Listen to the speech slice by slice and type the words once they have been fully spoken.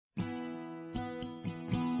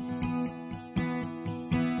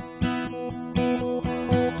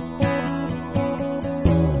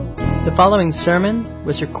The following sermon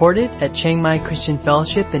was recorded at Chiang Mai Christian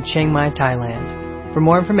Fellowship in Chiang Mai, Thailand. For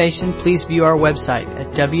more information, please view our website at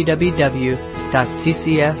www.ccfth.org.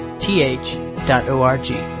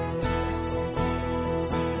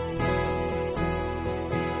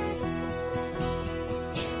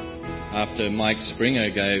 After Mike Springer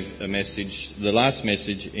gave a message, the last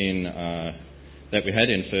message in that we had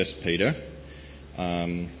in 1 Peter,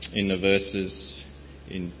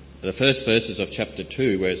 in the first verses of chapter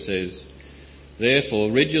 2, where it says,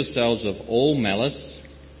 "Therefore rid yourselves of all malice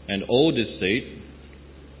and all deceit,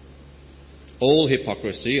 all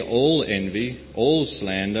hypocrisy, all envy, all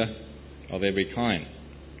slander of every kind."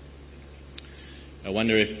 I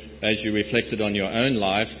wonder if, as you reflected on your own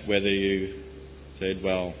life, whether you said,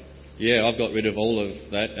 well, yeah, I've got rid of all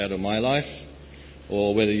of that out of my life,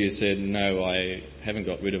 or whether you said, no, I haven't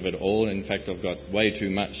got rid of it all. In fact, I've got way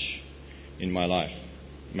too much in my life.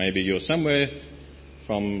 Maybe you're somewhere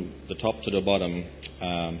from the top to the bottom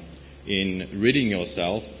in ridding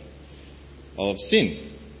yourself of sin.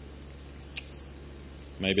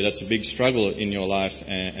 Maybe that's a big struggle in your life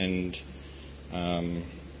and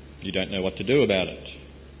you don't know what to do about it.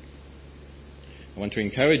 I want to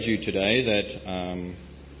encourage you today that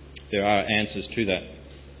there are answers to that.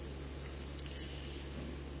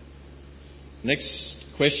 Next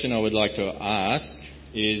question I would like to ask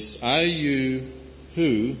is, are you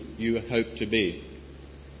who you hope to be?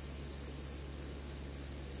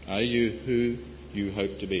 Are you who you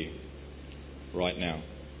hope to be right now?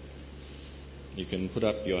 You can put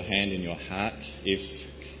up your hand in your heart if...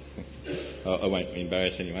 I won't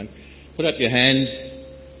embarrass anyone. Put up your hand.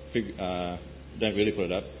 Don't really put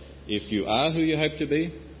it up. If you are who you hope to be,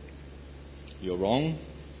 you're wrong.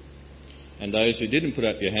 And those who didn't put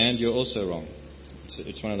up your hand, you're also wrong.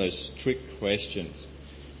 It's one of those trick questions.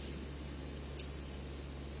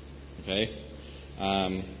 Okay?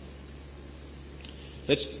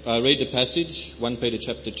 Let's read the passage, 1 Peter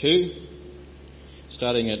chapter 2,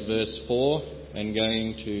 starting at verse 4 and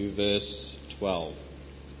going to verse 12.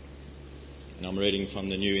 And I'm reading from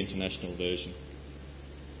the New International Version.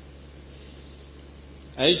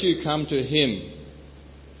 "As you come to him,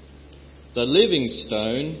 the living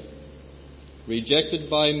stone, rejected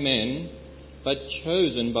by men, but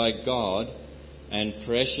chosen by God and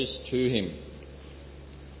precious to him.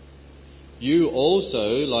 You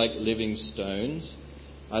also, like living stones,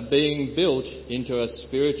 are being built into a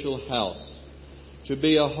spiritual house, to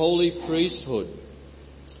be a holy priesthood,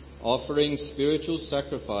 offering spiritual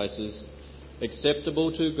sacrifices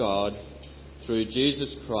acceptable to God through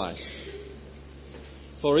Jesus Christ.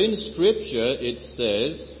 For in Scripture it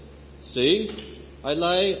says, 'See, I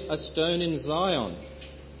lay a stone in Zion,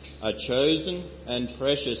 a chosen and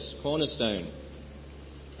precious cornerstone,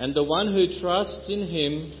 and the one who trusts in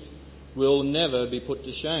him will never be put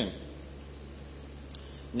to shame.'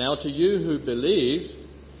 Now to you who believe,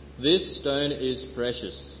 this stone is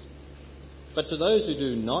precious. But to those who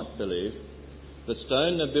do not believe, the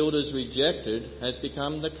stone the builders rejected has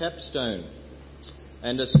become the capstone,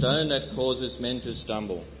 and a stone that causes men to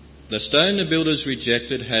stumble. The stone the builders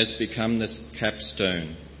rejected has become the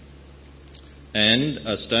capstone, and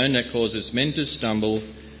a stone that causes men to stumble,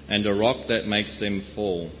 and a rock that makes them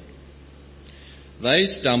fall. They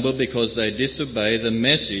stumble because they disobey the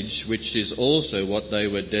message, which is also what they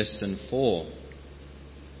were destined for.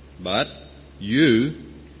 But you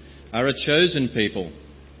are a chosen people,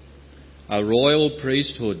 a royal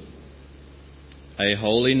priesthood, a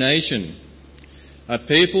holy nation, a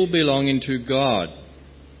people belonging to God,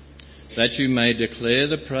 that you may declare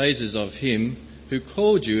the praises of him who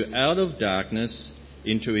called you out of darkness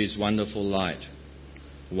into his wonderful light.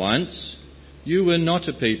 Once you were not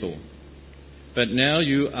a people, but now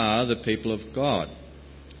you are the people of God.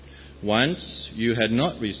 Once you had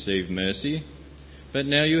not received mercy, but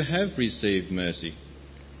now you have received mercy.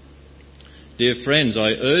 Dear friends,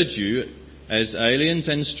 I urge you, as aliens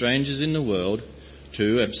and strangers in the world,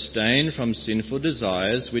 to abstain from sinful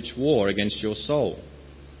desires which war against your soul.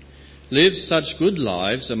 Live such good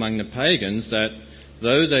lives among the pagans that,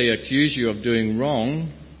 though they accuse you of doing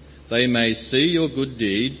wrong, they may see your good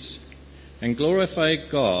deeds and glorify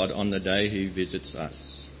God on the day he visits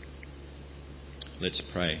us." Let's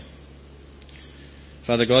pray.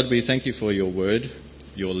 Father God, we thank you for your word,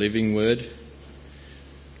 your living word.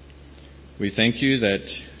 We thank you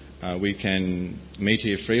that we can meet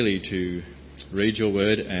here freely to read your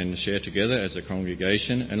word and share together as a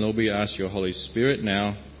congregation. And Lord, we ask your Holy Spirit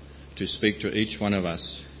now to speak to each one of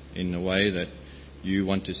us in the way that you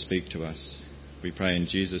want to speak to us. We pray in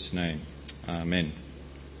Jesus' name. Amen.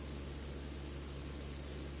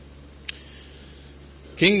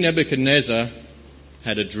 King Nebuchadnezzar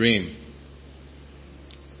had a dream.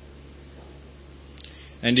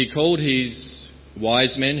 And he called his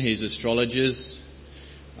wise men, his astrologers,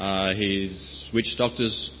 his witch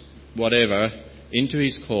doctors, whatever, into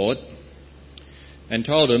his court and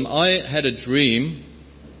told them, I had a dream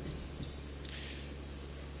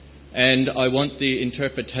and I want the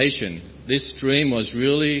interpretation. This dream was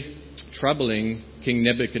really troubling King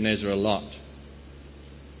Nebuchadnezzar a lot.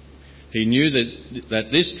 He knew that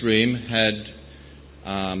this dream had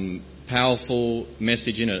powerful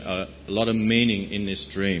message in it, a lot of meaning in this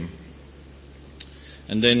dream.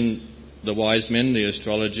 And then the wise men, the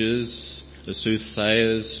astrologers, the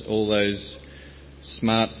soothsayers, all those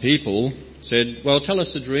smart people said, well, tell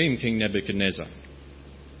us the dream, King Nebuchadnezzar.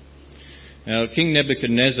 Now, King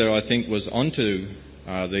Nebuchadnezzar, I think, was onto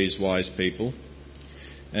these wise people.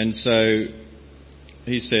 And so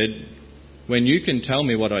he said, when you can tell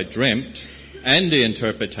me what I dreamt and the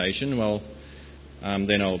interpretation, well,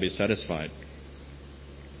 then I'll be satisfied.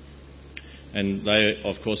 And they,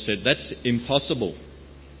 of course, said, that's impossible.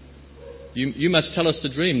 You must tell us the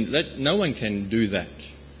dream. No one can do that.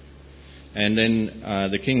 And then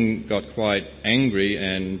the king got quite angry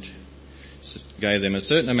and gave them a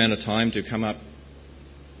certain amount of time to come up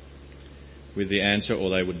with the answer or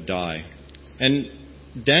they would die. And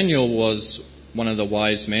Daniel was one of the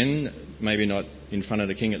wise men, maybe not in front of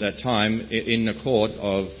the king at that time, in the court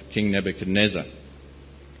of King Nebuchadnezzar.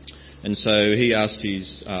 And so he asked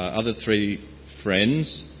his other three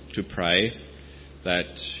friends to pray that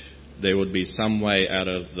there would be some way out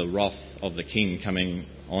of the wrath of the king coming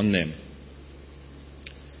on them.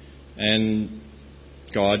 And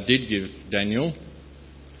God did give Daniel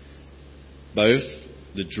both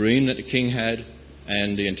the dream that the king had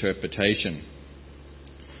and the interpretation.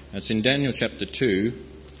 It's in Daniel chapter 2.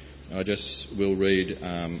 I just will read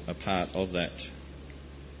a part of that.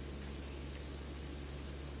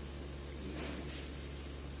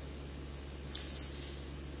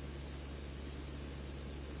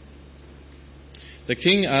 The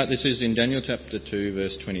king, this is in Daniel chapter 2,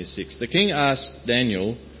 verse 26. The king asked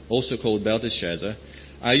Daniel, also called Belteshazzar,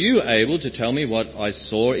 are you able to tell me what I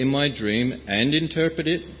saw in my dream and interpret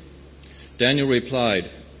it? Daniel replied,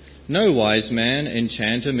 no wise man,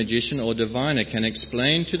 enchanter, magician or diviner can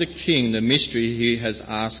explain to the king the mystery he has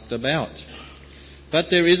asked about. But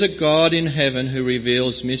there is a God in heaven who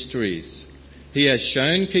reveals mysteries. He has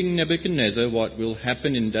shown King Nebuchadnezzar what will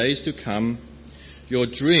happen in days to come. Your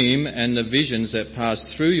dream and the visions that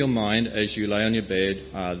passed through your mind as you lay on your bed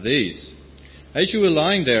are these. As you were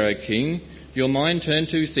lying there, O king, your mind turned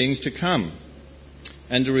to things to come,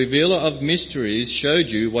 and the revealer of mysteries showed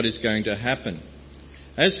you what is going to happen.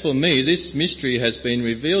 As for me, this mystery has been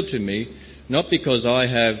revealed to me, not because I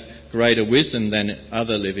have greater wisdom than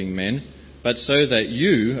other living men, but so that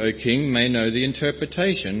you, O king, may know the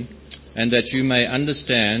interpretation, and that you may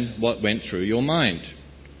understand what went through your mind.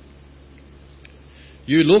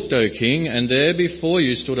 You looked, O king, and there before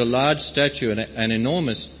you stood a large statue, an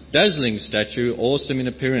enormous, dazzling statue, awesome in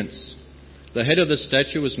appearance. The head of the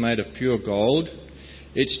statue was made of pure gold,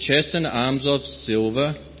 its chest and arms of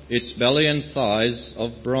silver, its belly and thighs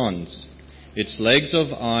of bronze, its legs of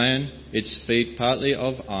iron, its feet partly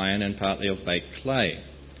of iron and partly of baked clay.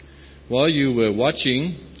 While you were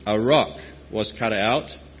watching, a rock was cut out,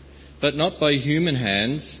 but not by human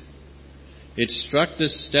hands. It struck the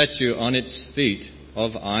statue on its feet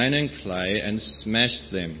of iron and clay and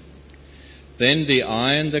smashed them. Then the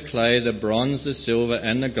iron, the clay, the bronze, the silver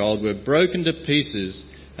and the gold were broken to pieces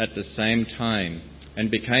at the same time and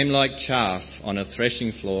became like chaff on a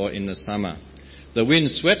threshing floor in the summer. The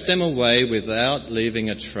wind swept them away without leaving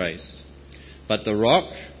a trace. But the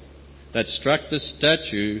rock that struck the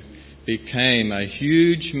statue became a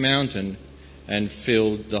huge mountain and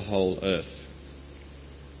filled the whole earth.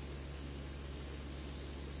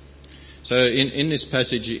 So in this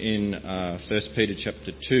passage in 1 Peter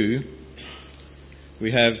chapter 2,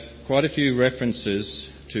 we have quite a few references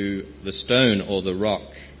to the stone or the rock.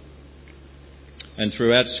 And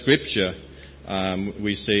throughout Scripture,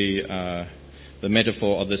 we see the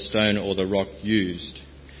metaphor of the stone or the rock used.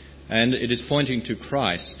 And it is pointing to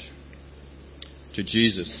Christ, to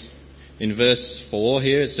Jesus. In verse 4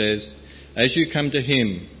 here it says, as you come to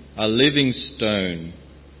him, a living stone.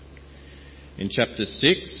 In chapter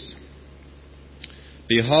 6,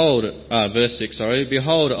 verse 6,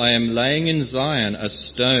 behold, I am laying in Zion a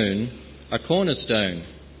stone, a cornerstone,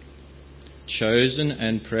 chosen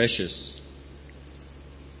and precious.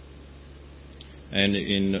 And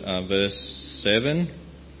in verse 7,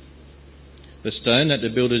 the stone that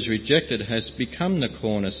the builders rejected has become the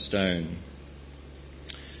cornerstone.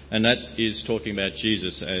 And that is talking about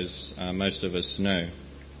Jesus, as most of us know.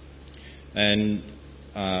 And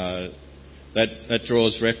That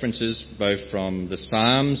draws references both from the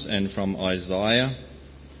Psalms and from Isaiah,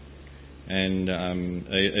 and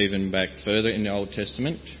even back further in the Old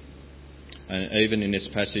Testament, and even in this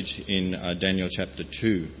passage in Daniel chapter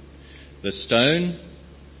 2. The stone,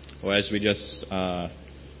 or as we just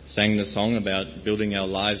sang the song about building our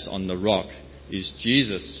lives on the rock, is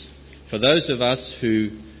Jesus. For those of us who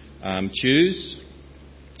choose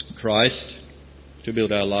Christ to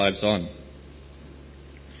build our lives on.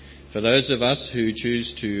 For those of us who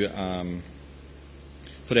choose to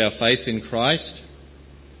put our faith in Christ,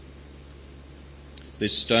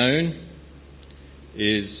 this stone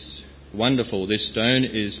is wonderful. This stone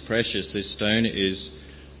is precious. This stone is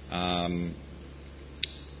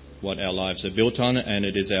what our lives are built on, and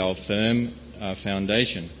it is our firm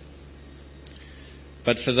foundation.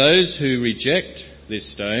 But for those who reject this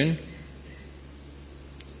stone,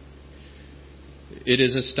 it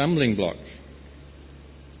is a stumbling block.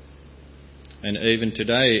 And even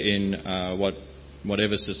today in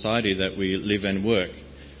whatever society that we live and work,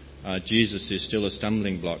 Jesus is still a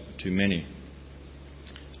stumbling block to many.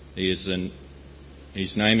 His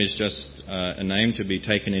name is just a name to be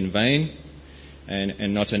taken in vain,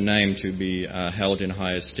 and not a name to be held in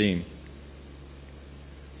high esteem.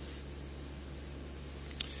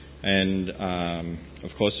 And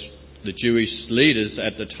of course, the Jewish leaders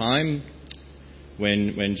at the time,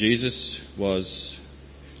 when Jesus was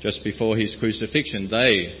just before his crucifixion,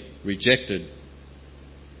 they rejected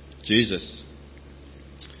Jesus,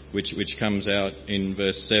 which comes out in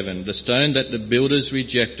verse 7. The stone that the builders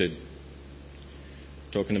rejected,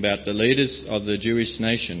 talking about the leaders of the Jewish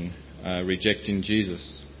nation rejecting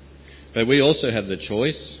Jesus. But we also have the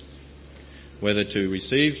choice whether to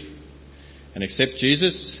receive and accept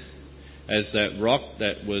Jesus as that rock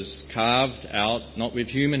that was carved out, not with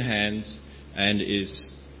human hands, and is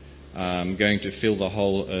going to fill the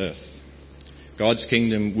whole earth. God's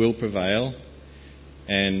kingdom will prevail,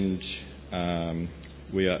 and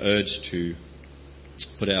we are urged to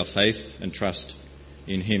put our faith and trust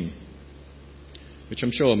in Him, which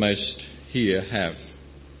I'm sure most here have,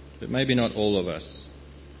 but maybe not all of us.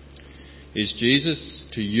 Is Jesus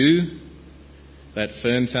to you that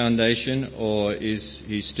firm foundation, or is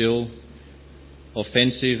He still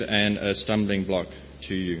offensive and a stumbling block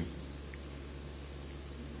to you?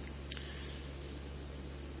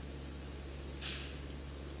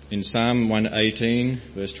 In Psalm 118,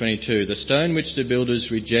 verse 22, the stone which the builders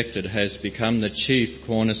rejected has become the chief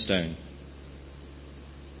cornerstone.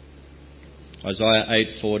 Isaiah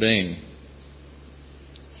 8:14,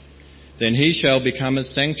 then he shall become a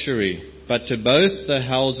sanctuary, but to both the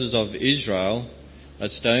houses of Israel a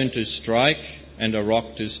stone to strike and a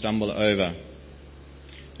rock to stumble over,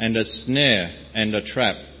 and a snare and a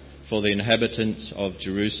trap for the inhabitants of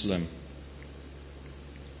Jerusalem.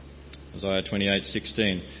 Isaiah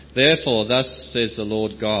 28:16. Therefore, thus says the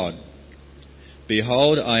Lord God,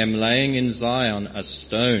 behold, I am laying in Zion a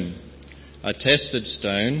stone, a tested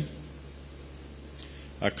stone,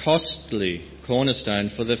 a costly cornerstone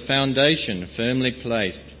for the foundation, firmly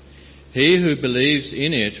placed. He who believes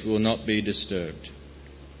in it will not be disturbed.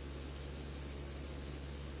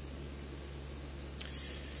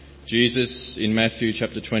 Jesus in Matthew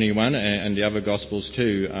chapter 21 and the other Gospels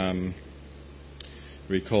too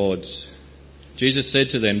records, Jesus said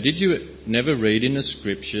to them, did you never read in the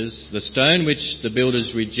Scriptures, the stone which the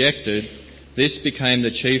builders rejected, this became the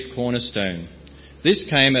chief cornerstone. This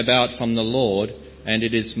came about from the Lord, and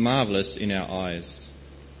it is marvellous in our eyes.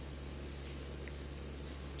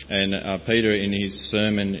 And Peter in his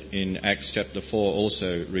sermon in Acts chapter 4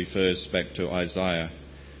 also refers back to Isaiah,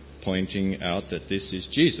 pointing out that this is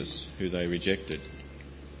Jesus who they rejected.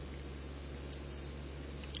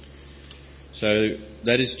 So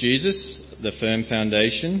that is Jesus, the firm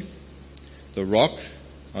foundation, the rock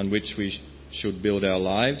on which we should build our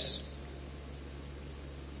lives.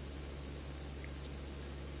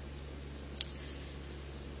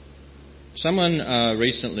 Someone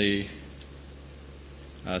recently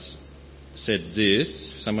said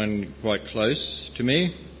this, someone quite close to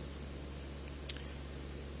me,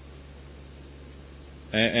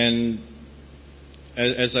 and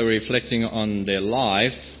as they were reflecting on their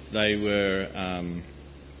life, they were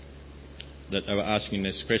asking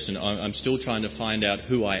this question. I'm still trying to find out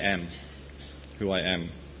who I am.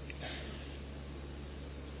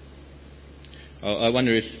 I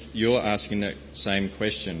wonder if you're asking that same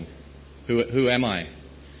question. Who am I?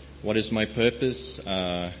 What is my purpose?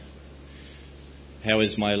 How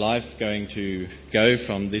is my life going to go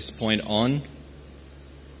from this point on?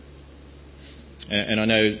 And I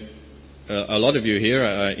know a lot of you here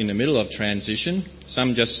are in the middle of transition.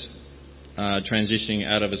 Some just transitioning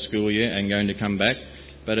out of a school year and going to come back,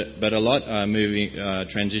 but a lot are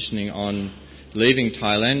transitioning on leaving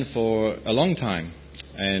Thailand for a long time,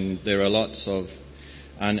 and there are lots of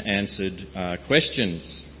unanswered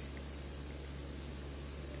questions.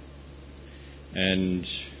 And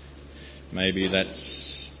maybe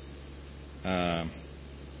that's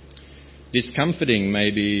discomforting.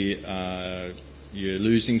 Maybe you're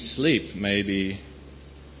losing sleep. Maybe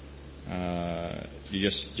you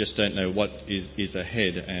just don't know what is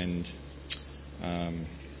ahead, and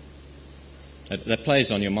that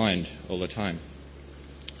plays on your mind all the time.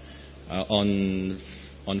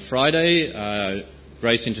 On Friday,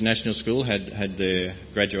 Grace International School had their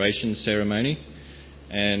graduation ceremony,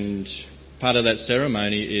 and part of that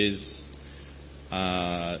ceremony is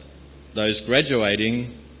those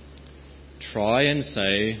graduating try and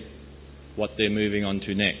say what they're moving on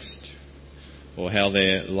to next, or how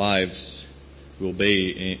their lives will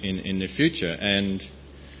be in the future. And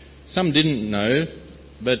some didn't know,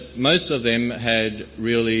 but most of them had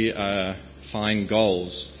really fine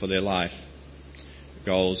goals for their life.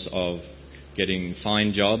 Goals of getting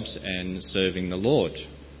fine jobs and serving the Lord.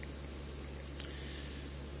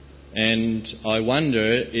 And I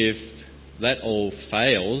wonder if that all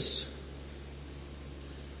fails,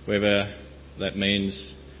 whether that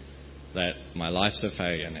means that my life's a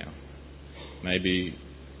failure now. Maybe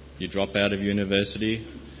you drop out of university,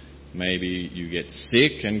 maybe you get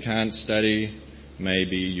sick and can't study,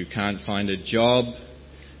 maybe you can't find a job,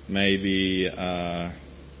 maybe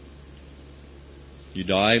you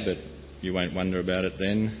die, but you won't wonder about it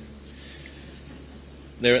then.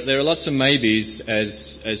 There are lots of maybes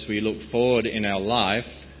as we look forward in our life,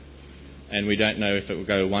 and we don't know if it will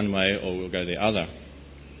go one way or will go the other.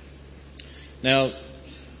 Now,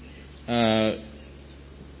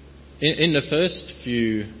 in the first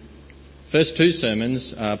two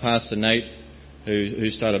sermons, Pastor Nate,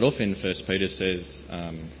 who started off in 1 Peter, says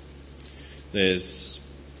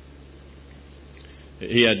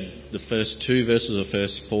he had the first two verses or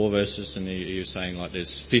first four verses, and he was saying like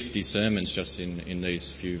there's 50 sermons just in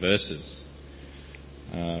these few verses.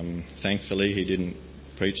 Thankfully, he didn't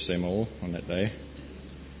preach them all on that day.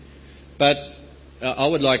 But I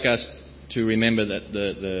would like us to remember that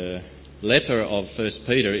the letter of 1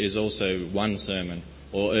 Peter is also one sermon,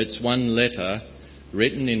 or it's one letter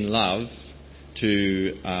written in love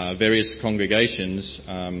to various congregations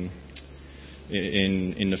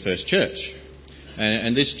in the first church.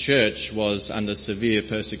 And this church was under severe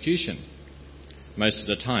persecution most of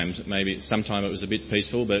the time. Maybe sometime it was a bit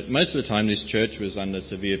peaceful, but most of the time this church was under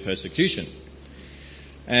severe persecution.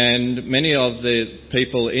 And many of the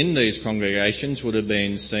people in these congregations would have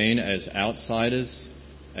been seen as outsiders,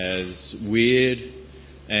 as weird,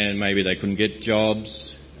 and maybe they couldn't get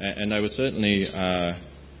jobs, and they were certainly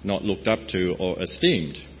not looked up to or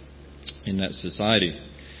esteemed in that society.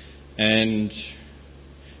 And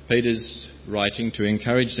Peter's writing to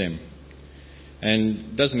encourage them.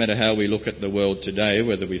 And it doesn't matter how we look at the world today,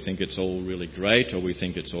 whether we think it's all really great or we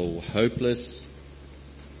think it's all hopeless.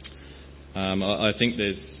 I think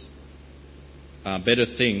there's better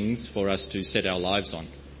things for us to set our lives on.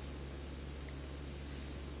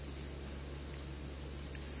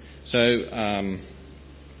 So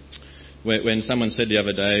when someone said the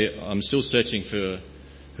other day, I'm still searching for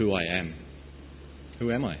who I am.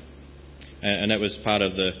 Who am I? And that was part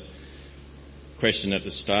of the question at the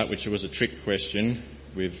start, which was a trick question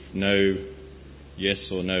with no yes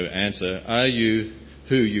or no answer. Are you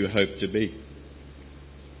who you hope to be?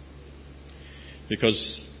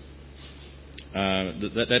 Because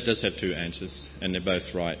that does have two answers, and they're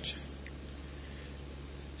both right.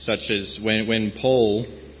 Such as when Paul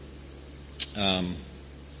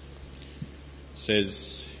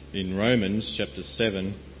says in Romans chapter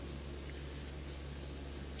 7,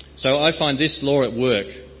 so I find this law at work.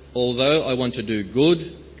 Although I want to do good,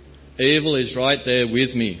 evil is right there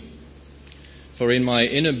with me. For in my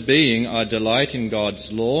inner being I delight in God's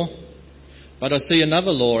law, but I see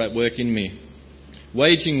another law at work in me,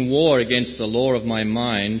 waging war against the law of my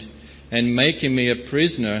mind and making me a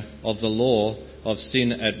prisoner of the law of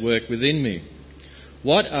sin at work within me.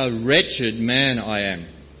 What a wretched man I am!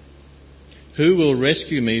 Who will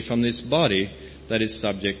rescue me from this body that is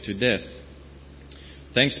subject to death?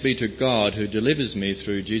 Thanks be to God who delivers me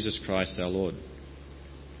through Jesus Christ our Lord.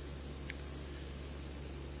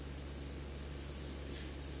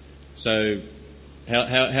 So,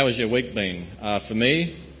 how has your week been? For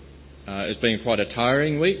me, it's been quite a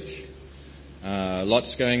tiring week.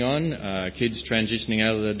 Lots going on. Kids transitioning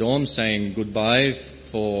out of the dorm, saying goodbye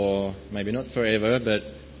for, maybe not forever, but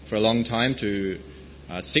for a long time to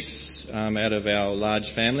 6 out of our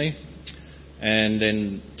large family. and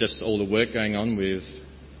then just all the work going on with...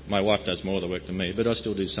 My wife does more of the work than me, but I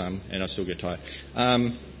still do some, and I still get tired.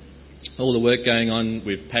 All the work going on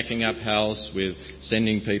with packing up house, with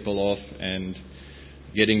sending people off, and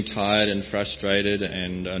getting tired and frustrated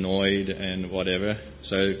and annoyed and whatever.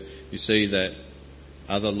 So you see that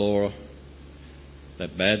other law,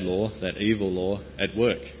 that bad law, that evil law at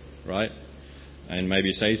work, right? And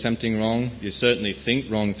maybe say something wrong. You certainly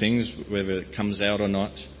think wrong things, whether it comes out or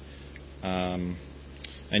not.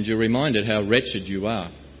 And you're reminded how wretched you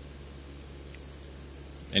are.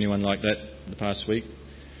 Anyone like that the past week?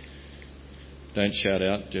 Don't shout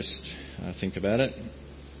out, just think about it.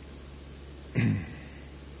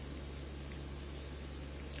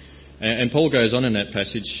 And Paul goes on in that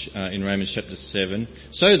passage in Romans chapter 7.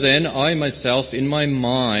 So then, I myself in my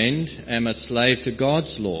mind am a slave to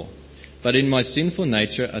God's law, but in my sinful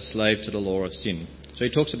nature a slave to the law of sin. So he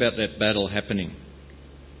talks about that battle happening.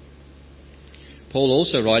 Paul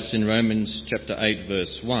also writes in Romans chapter 8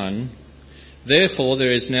 verse 1, Therefore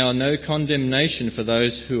there is now no condemnation for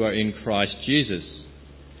those who are in Christ Jesus,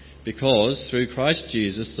 because through Christ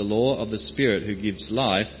Jesus the law of the Spirit who gives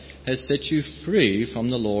life has set you free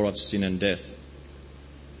from the law of sin and death.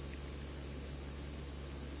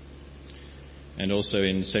 And also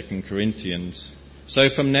in 2 Corinthians, So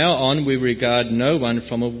from now on we regard no one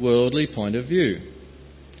from a worldly point of view.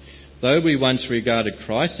 Though we once regarded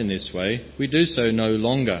Christ in this way, we do so no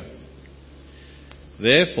longer.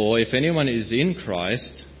 Therefore, if anyone is in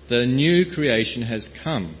Christ, the new creation has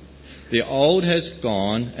come. The old has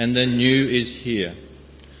gone and the new is here.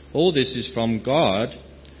 All this is from God,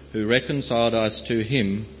 who reconciled us to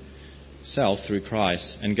himself through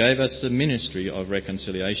Christ and gave us the ministry of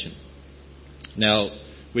reconciliation. Now,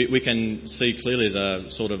 we can see clearly the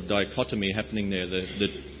sort of dichotomy happening there, the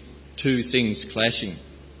two things clashing.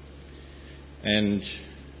 And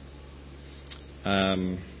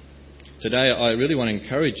today I really want to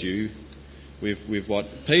encourage you with what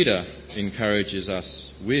Peter encourages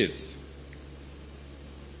us with,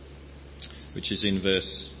 which is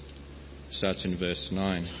starts in verse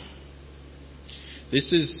 9.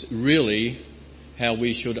 This is really how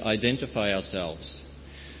we should identify ourselves.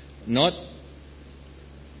 Not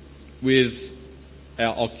with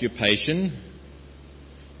our occupation.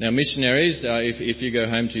 Now, missionaries, if you go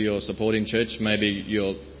home to your supporting church, maybe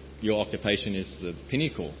your occupation is the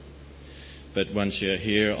pinnacle. But once you're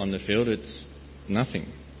here on the field, it's nothing.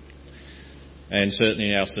 And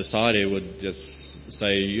certainly our society would just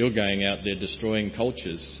say, you're going out there destroying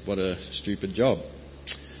cultures. What a stupid job.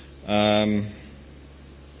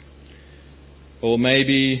 Or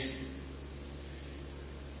maybe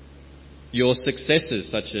your successes,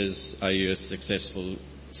 such as, are you a successful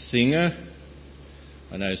singer?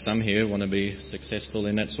 I know some here want to be successful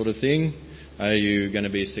in that sort of thing. Are you going to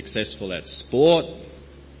be successful at sport?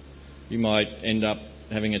 You might end up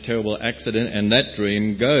having a terrible accident and that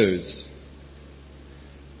dream goes.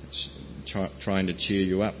 Trying to cheer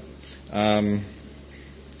you up. And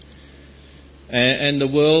the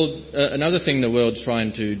world, another thing the world's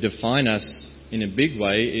trying to define us in a big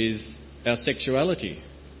way is our sexuality.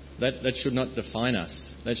 That should not define us.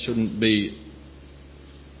 That shouldn't be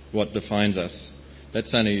what defines us.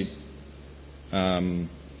 That's only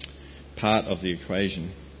part of the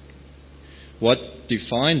equation. What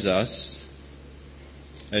defines us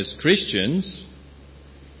as Christians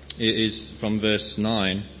is from verse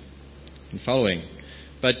 9 and following.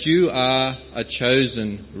 But you are a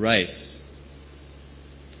chosen race.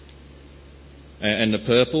 And the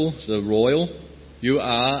purple, the royal, you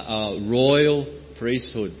are a royal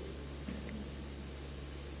priesthood.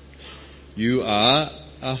 You are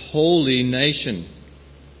a holy nation,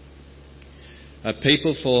 a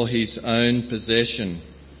people for his own possession.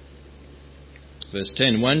 Verse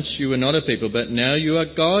 10, once you were not a people, but now you are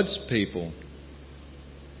God's people.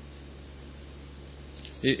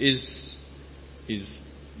 Is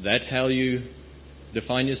that how you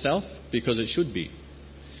define yourself? Because it should be.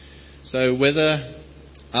 So whether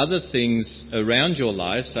other things around your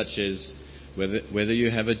life, such as whether you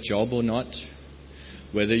have a job or not,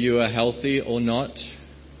 whether you are healthy or not,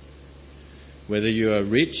 whether you are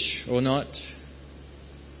rich or not,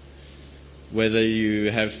 whether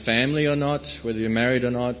you have family or not, whether you're married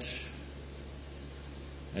or not,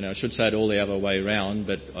 and I should say it all the other way around,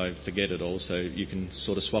 but I forget it all, so you can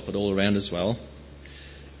sort of swap it all around as well.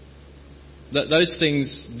 Those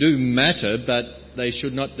things do matter, but they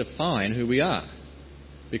should not define who we are,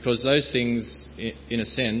 because those things, in a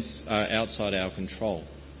sense, are outside our control.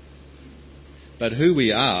 But who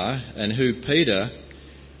we are and who Peter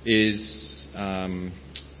is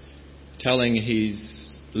telling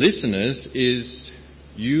his listeners is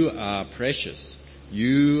You are precious.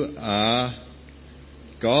 You are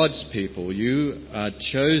God's people. You are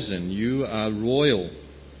chosen. You are royal.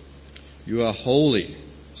 You are holy,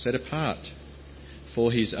 set apart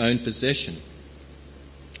for his own possession.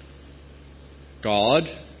 God,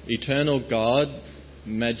 eternal God,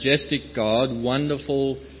 majestic God,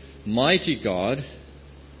 wonderful, mighty God,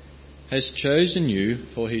 has chosen you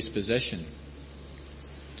for his possession.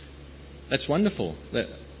 That's wonderful.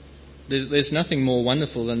 There's nothing more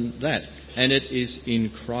wonderful than that. And it is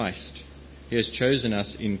in Christ. He has chosen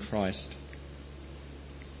us in Christ.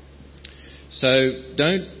 So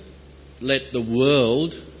don't let the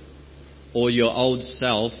world or your old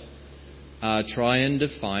self try and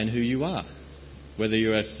define who you are, whether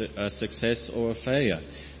you're a success or a failure.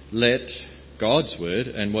 Let God's word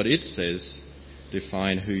and what it says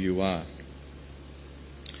define who you are.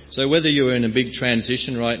 So whether you're in a big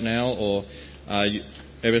transition right now or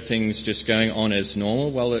everything's just going on as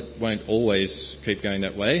normal, well, it won't always keep going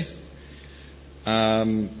that way.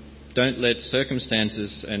 Don't let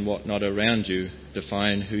circumstances and whatnot around you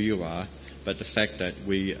define who you are, but the fact that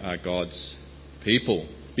we are God's people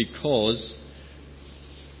because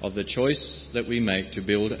of the choice that we make to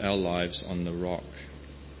build our lives on the rock.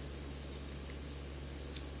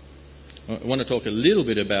 I want to talk a little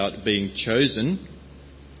bit about being chosen.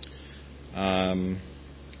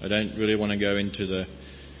 I don't really want to go into the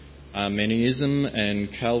Arminianism and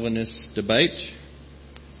Calvinist debate.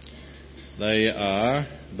 They are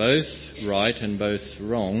both right and both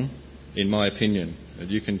wrong, in my opinion.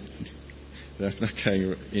 They're not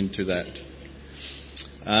going into that.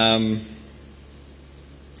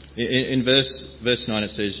 In verse 9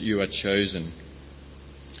 it says, "You are chosen."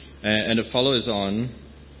 And it follows on,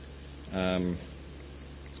 where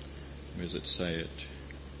does it say it?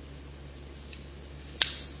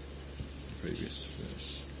 Previous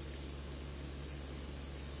verse.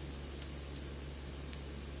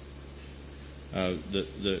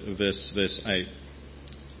 Verse 8.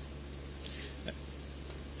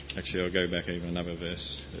 Actually, I'll go back even another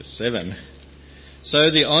verse. Verse 7. "So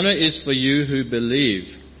the honour is for you who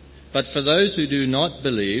believe. But for those who do not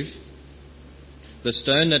believe, the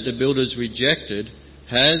stone that the builders rejected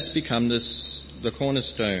has become the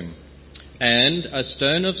cornerstone, and a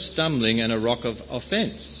stone of stumbling and a rock of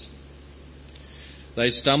offence.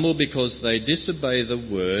 They stumble because they disobey the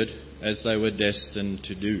word as they were destined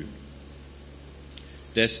to do."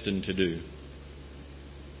 Destined to do.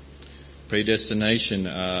 Predestination,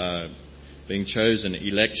 being chosen,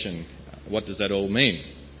 election. What does that all mean?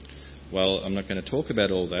 Well, I'm not going to talk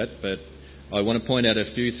about all that, but I want to point out a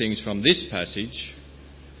few things from this passage,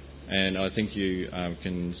 and I think you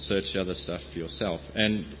can search the other stuff for yourself.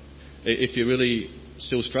 And if you're really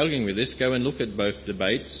still struggling with this, go and look at both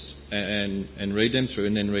debates and read them through,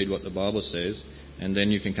 and then read what the Bible says, and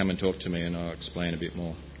then you can come and talk to me and I'll explain a bit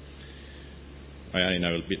more. I only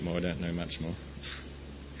know a bit more, I don't know much more.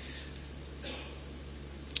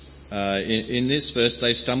 In this verse,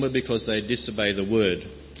 they stumble because they disobey the word.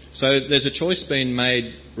 So there's a choice being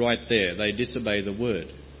made right there. They disobey the word.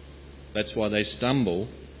 That's why they stumble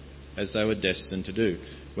as they were destined to do.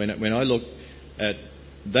 When I look at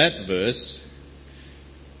that verse,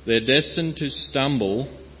 they're destined to stumble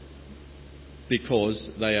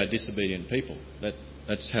because they are disobedient people.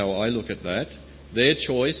 That's how I look at that. Their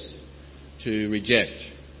choice to reject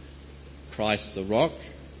Christ the rock,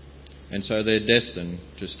 and so they're destined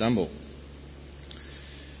to stumble.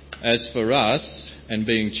 As for us and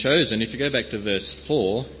being chosen, if you go back to verse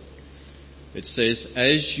 4, it says,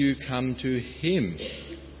 "As you come to him,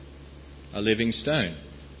 a living stone."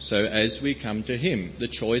 So as we come to him, the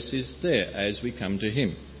choice is there, as we come to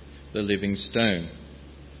him, the living stone.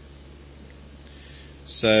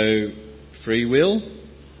 So free will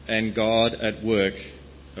and God at work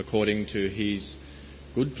according to his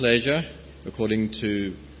good pleasure, according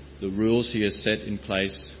to the rules he has set in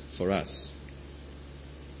place for us.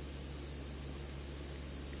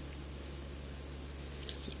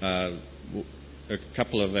 A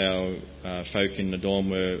couple of our folk in the dorm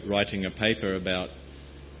were writing a paper about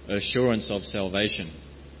assurance of salvation.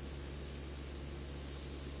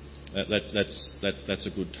 That's a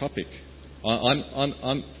good topic.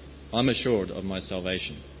 I'm assured of my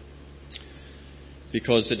salvation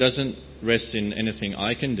because it doesn't rest in anything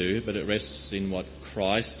I can do, but it rests in what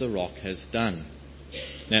Christ the rock has done.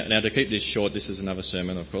 Now to keep this short, this is another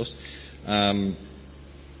sermon, of course.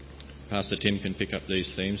 Pastor Tim can pick up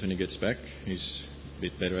these themes when he gets back. He's a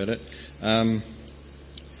bit better at it.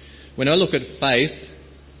 When I look at faith,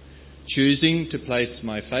 choosing to place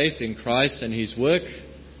my faith in Christ and his work,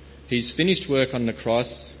 his finished work on the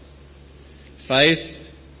cross, faith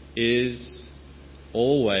is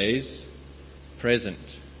always present.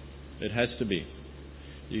 It has to be.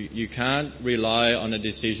 You can't rely on a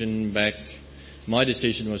decision back. My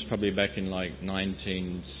decision was probably back in like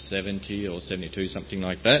 1970 or 72, something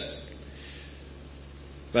like that.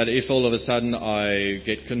 But if all of a sudden I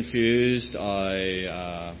get confused,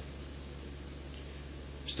 I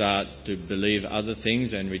start to believe other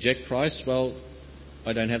things and reject Christ, well,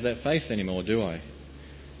 I don't have that faith anymore, do I?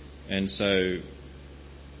 And so,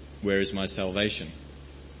 where is my salvation?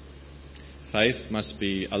 Faith must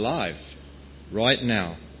be alive right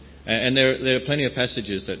now. And there are plenty of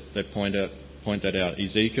passages that point that out.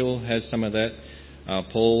 Ezekiel has some of that.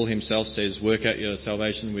 Paul himself says, work out your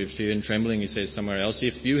salvation with fear and trembling. He says somewhere else,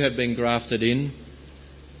 if you have been grafted in,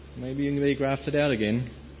 maybe you can be grafted out again.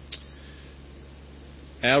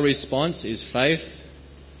 Our response is faith.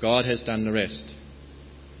 God has done the rest.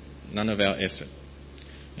 None of our effort.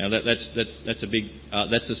 Now that's a big.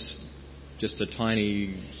 Just a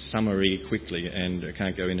tiny summary quickly, and I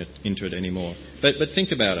can't go into it anymore. But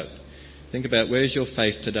think about it. Think about, where's your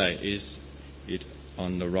faith today? Is it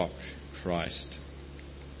on the rock, Christ?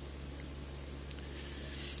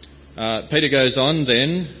 Peter goes on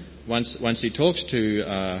then, once he talks to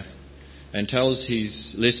and tells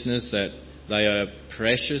his listeners that they are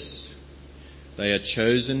precious, they are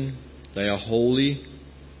chosen, they are holy,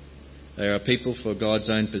 they are a people for God's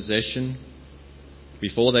own possession.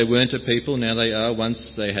 Before they weren't a people, now they are.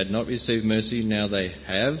 Once they had not received mercy, now they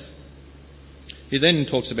have. He then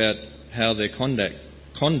talks about how their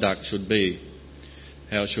conduct should be,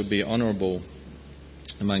 how it should be honourable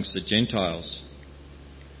amongst the Gentiles.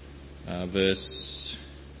 Verse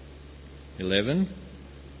 11.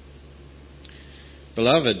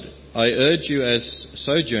 Beloved, I urge you as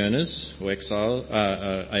sojourners, or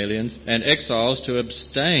aliens, and exiles to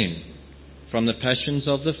abstain from the passions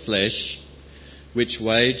of the flesh, which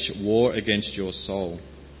wage war against your soul.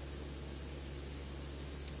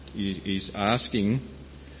 He's asking,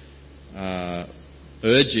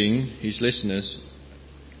 urging his listeners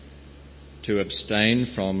to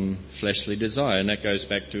abstain from fleshly desire. And that goes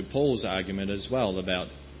back to Paul's argument as well about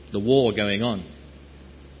the war going on.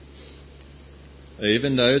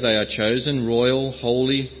 Even though they are chosen, royal,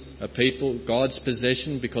 holy, a people, God's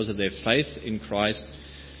possession because of their faith in Christ,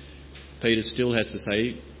 Peter still has to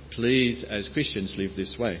say, please, as Christians, live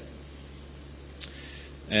this way.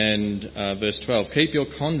 And verse 12, keep your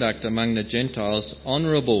conduct among the Gentiles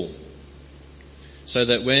honourable, so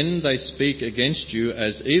that when they speak against you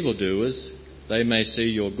as evildoers, they may see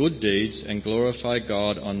your good deeds and glorify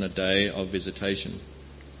God on the day of visitation.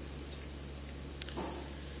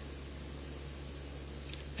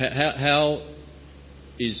 How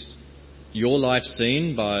is your life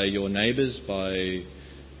seen by your neighbours, by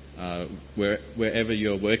wherever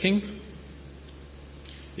you're working?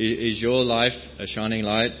 Is your life a shining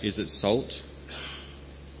light? Is it salt?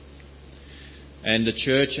 And the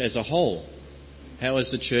church as a whole, how is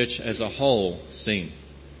the church as a whole seen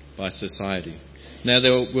by society? Now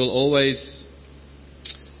there will always,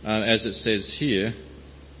 as it says here,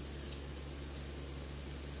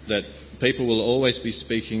 that people will always be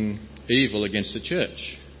speaking evil against the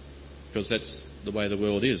church, because that's the way the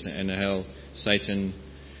world is and how Satan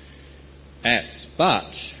acts.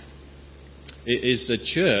 But it is the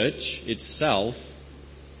church itself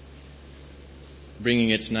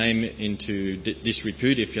bringing its name into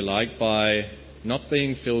disrepute, if you like, by not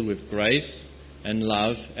being filled with grace and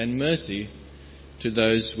love and mercy to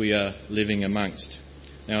those we are living amongst.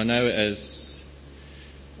 Now I know as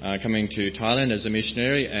coming to Thailand as a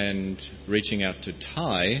missionary and reaching out to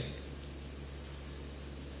Thai,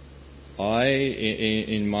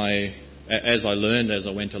 as I learned as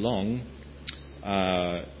I went along,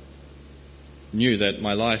 knew that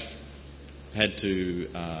my life had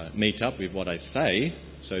to meet up with what I say,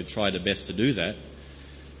 so try the best to do that,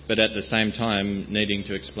 but at the same time needing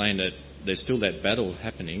to explain that there's still that battle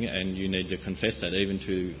happening and you need to confess that even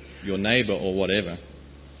to your neighbour or whatever.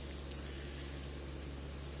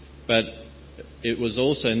 But it was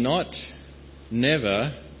also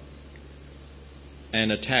never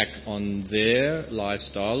an attack on their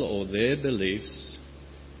lifestyle or their beliefs,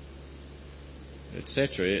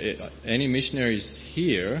 etc. Any missionaries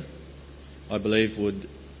here, I believe, would,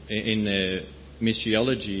 in their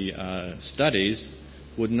missiology studies,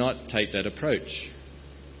 would not take that approach,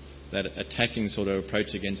 that attacking sort of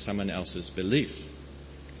approach against someone else's belief.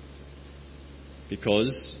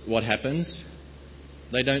 Because what happens?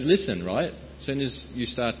 They don't listen, right? As soon as you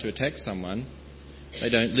start to attack someone, they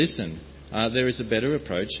don't listen. There is a better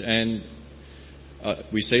approach, and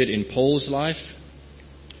we see it in Paul's life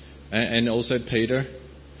and also Peter,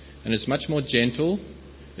 and it's much more gentle.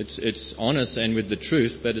 It's honest and with the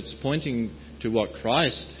truth, but it's pointing to what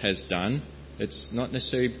Christ has done. It's not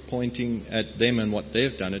necessarily pointing at them and what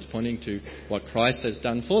they've done. It's pointing to what Christ has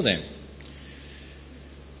done for them.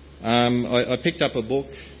 I picked up a book.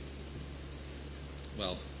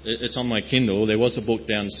 Well, it's on my Kindle. There was a book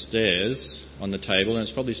downstairs on the table, and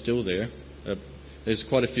it's probably still there. There's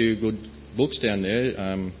quite a few good books down there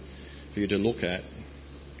for you to look at.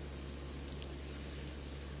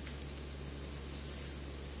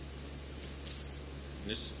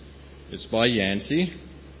 It's by Yancey,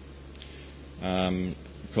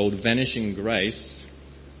 called Vanishing Grace.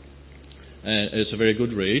 And it's a very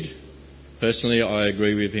good read. Personally, I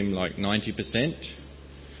agree with him like 90%.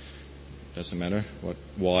 Doesn't matter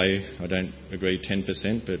why I don't agree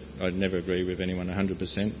 10%, but I'd never agree with anyone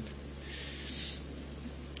 100%.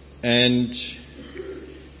 And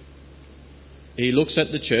he looks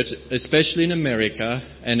at the church, especially in America,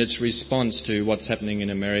 and its response to what's happening in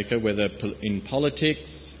America, whether in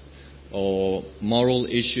politics or moral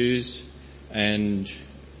issues. And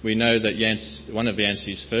we know that one of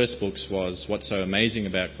Yancey's first books was What's So Amazing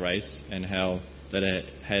About Grace, and how that it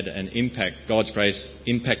had an impact. God's grace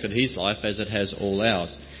impacted his life as it has all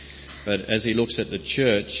ours. But as he looks at the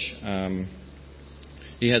church,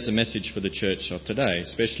 he has a message for the church of today,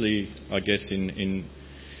 especially, I guess, in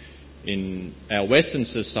our Western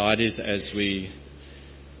societies, as we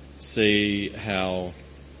see how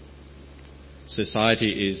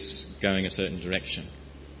society is going a certain direction.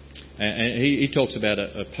 And he talks about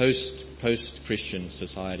a post-Christian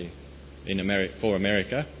society for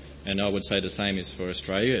America, and I would say the same is for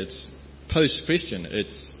Australia. It's post-Christian.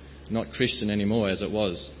 It's not Christian anymore as it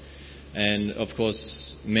was. And, of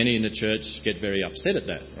course, many in the church get very upset at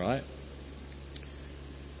that, right?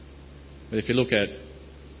 But if you look at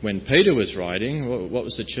when Peter was writing, what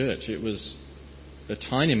was the church? It was a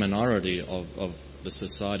tiny minority of the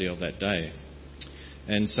society of that day.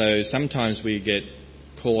 And so sometimes we get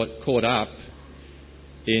caught up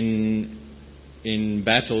in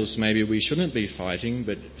battles maybe we shouldn't be fighting,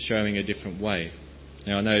 but showing a different way.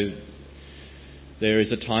 Now, I know there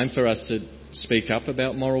is a time for us to speak up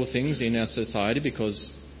about moral things in our society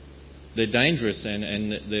because they're dangerous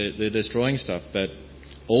and they're destroying stuff, but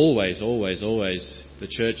always the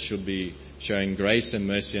church should be showing grace and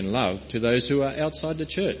mercy and love to those who are outside the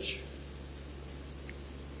church.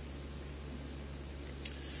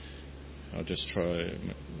 I'll just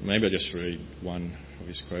read one of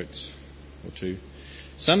his quotes or two.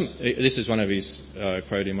 This is one of his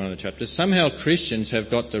quote in one of the chapters. Somehow Christians have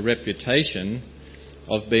got the reputation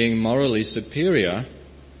of being morally superior,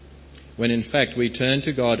 when in fact we turn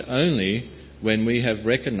to God only when we have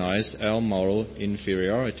recognised our moral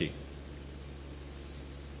inferiority.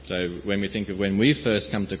 So when we think of when we first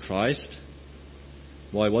come to Christ,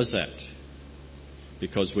 why was that?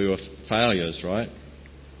 Because we were failures, right?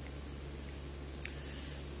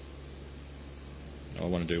 I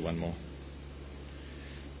want to do one more.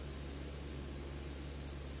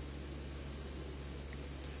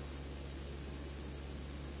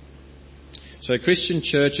 So Christian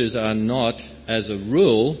churches are not, as a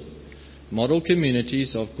rule, model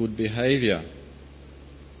communities of good behaviour.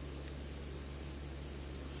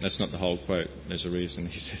 That's not the whole quote. There's a reason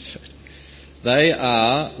he says that. They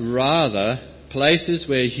are rather places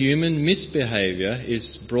where human misbehaviour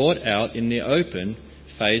is brought out in the open,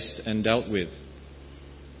 faced and dealt with.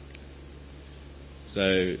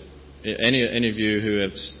 So any of you who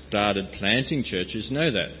have started planting churches know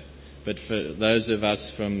that. But for those of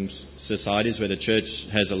us from societies where the church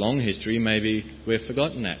has a long history, maybe we've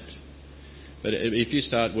forgotten that. But if you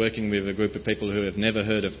start working with a group of people who have never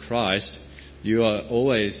heard of Christ, you are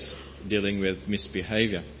always dealing with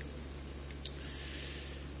misbehaviour.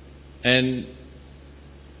 And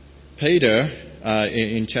Peter,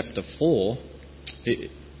 in chapter 4,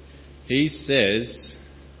 he says,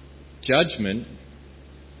 judgment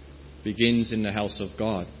begins in the house of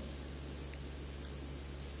God.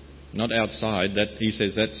 Not outside. That he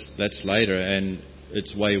says that's later, and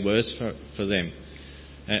it's way worse for them.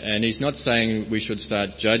 And he's not saying we should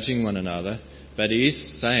start judging one another, but he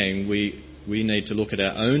is saying we need to look at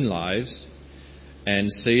our own lives and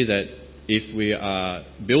see that if we are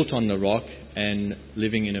built on the rock and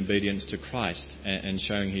living in obedience to Christ and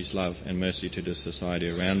showing his love and mercy to the society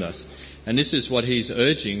around us. And this is what he's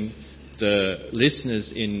urging the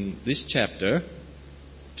listeners in this chapter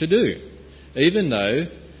to do, even though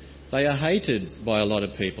they are hated by a lot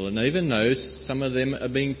of people, and even though some of them are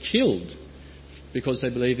being killed because they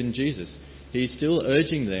believe in Jesus. He's still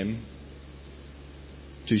urging them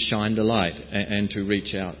to shine the light and to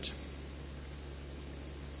reach out.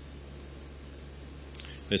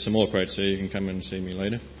 There's some more quotes, so you can come and see me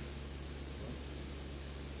later.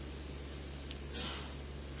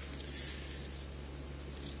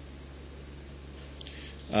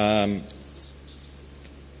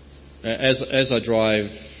 As I drive,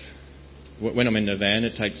 when I'm in the van,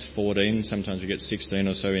 it takes 14. Sometimes we get 16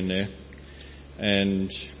 or so in there.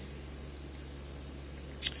 And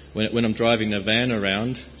when I'm driving the van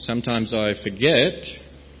around, sometimes I forget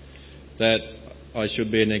that I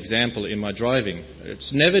should be an example in my driving.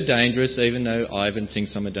 It's never dangerous, even though Ivan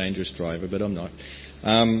thinks I'm a dangerous driver, but I'm not.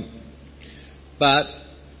 But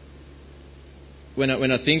when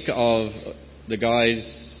I think of the guys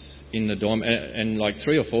in the dorm, and like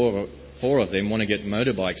 3 or 4 of them want to get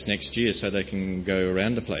motorbikes next year so they can go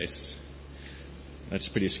around the place. That's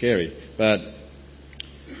pretty scary. But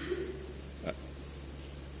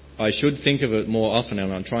I should think of it more often,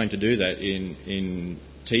 and I'm trying to do that in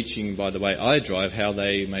teaching by the way I drive how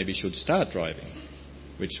they maybe should start driving.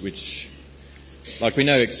 Which like we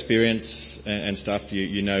know experience and stuff,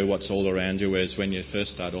 you know what's all around you, whereas when you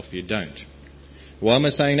first start off you don't. Why am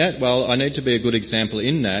I saying that? Well, I need to be a good example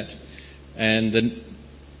in that. And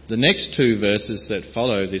the next 2 verses that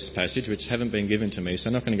follow this passage, which haven't been given to me, so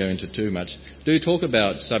I'm not going to go into too much, do talk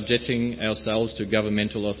about subjecting ourselves to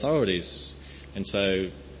governmental authorities. And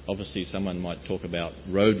so obviously someone might talk about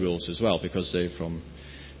road rules as well, because they're from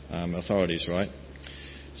authorities, right?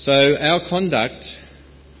 So our conduct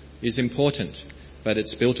is important, but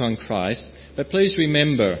it's built on Christ. But please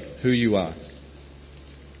remember who you are.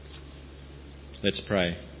 Let's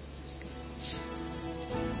pray.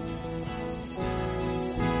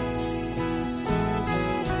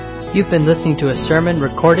 You've been listening to a sermon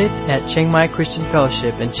recorded at Chiang Mai Christian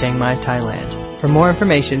Fellowship in Chiang Mai, Thailand. For more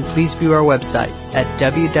information, please view our website at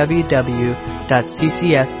www.ccfth.org.